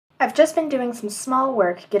I've just been doing some small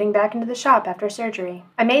work getting back into the shop after surgery.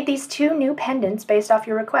 I made these 2 new pendants based off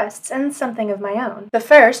your requests and something of my own. The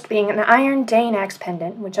first being an iron Dane axe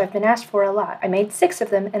pendant, which I've been asked for a lot. I made 6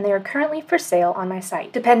 of them and they are currently for sale on my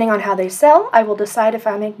site. Depending on how they sell, I will decide if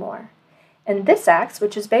I make more. And this axe,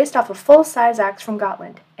 which is based off a full-size axe from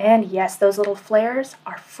Gotland. And yes, those little flares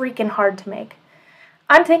are freaking hard to make.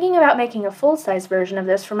 I'm thinking about making a full-size version of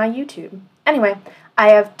this for my YouTube. Anyway, I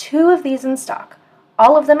have 2 of these in stock.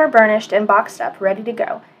 All of them are burnished and boxed up, ready to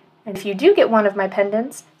go. And if you do get one of my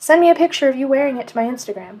pendants, send me a picture of you wearing it to my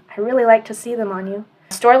Instagram. I really like to see them on you.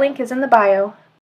 The store link is in the bio,